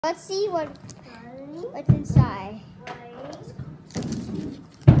Let's see what's inside.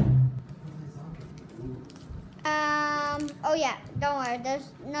 Oh yeah, don't worry, there's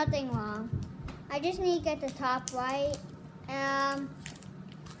nothing wrong. I just need to get the top right. When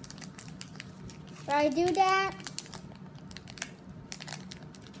I do that,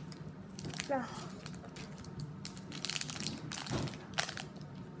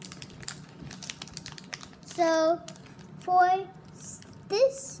 so for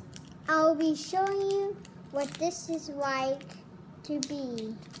this, I'll be showing you what this is like to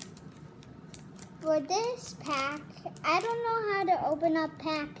be. For this pack, I don't know how to open up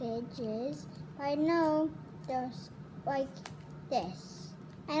packages, but I know there's like this.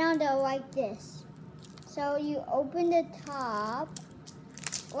 I know they're like this. So you open the top.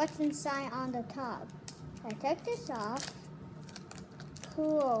 What's inside on the top? I took this off.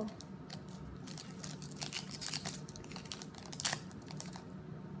 Cool.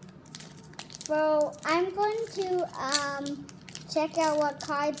 So I'm going to check out what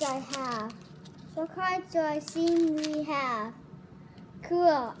cards I have. What cards do I see we have?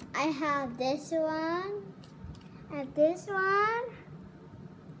 Cool. I have this one. I have this one.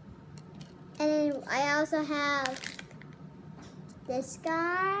 And then I also have this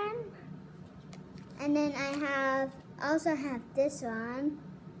guy. And then I also have this one.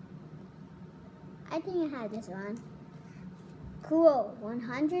 I think I have this one. Cool.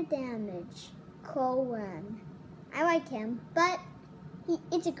 100 damage. Cohen. I like him, but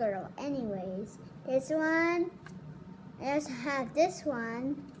it's a girl anyways. This one. I also have this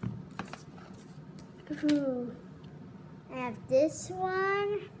one. Ooh. I have this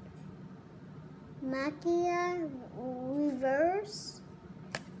one. Makia reverse.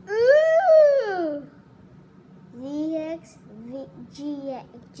 Ooh! GX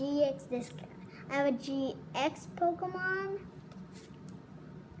this guy. I have a GX Pokemon.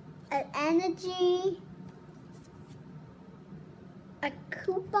 An energy. A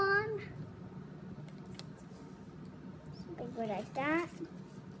coupon. Something good like that.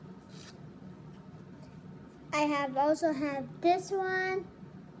 I also have this one,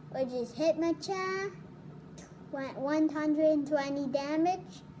 which is Hitmonchan. 120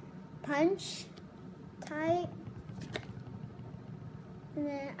 damage. Punch type. And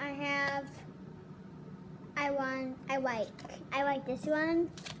then I like this one.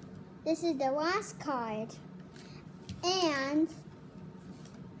 This is the last card. And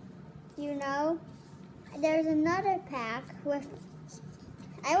you know, there's another pack with,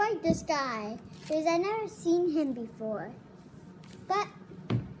 I like this guy because I never seen him before. But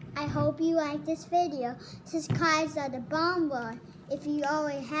I hope you like this video. These cards are the bomb one. If you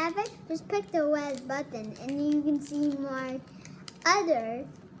already have it, just click the red button and you can see my other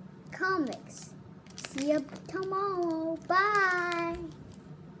comics. See you tomorrow. Bye.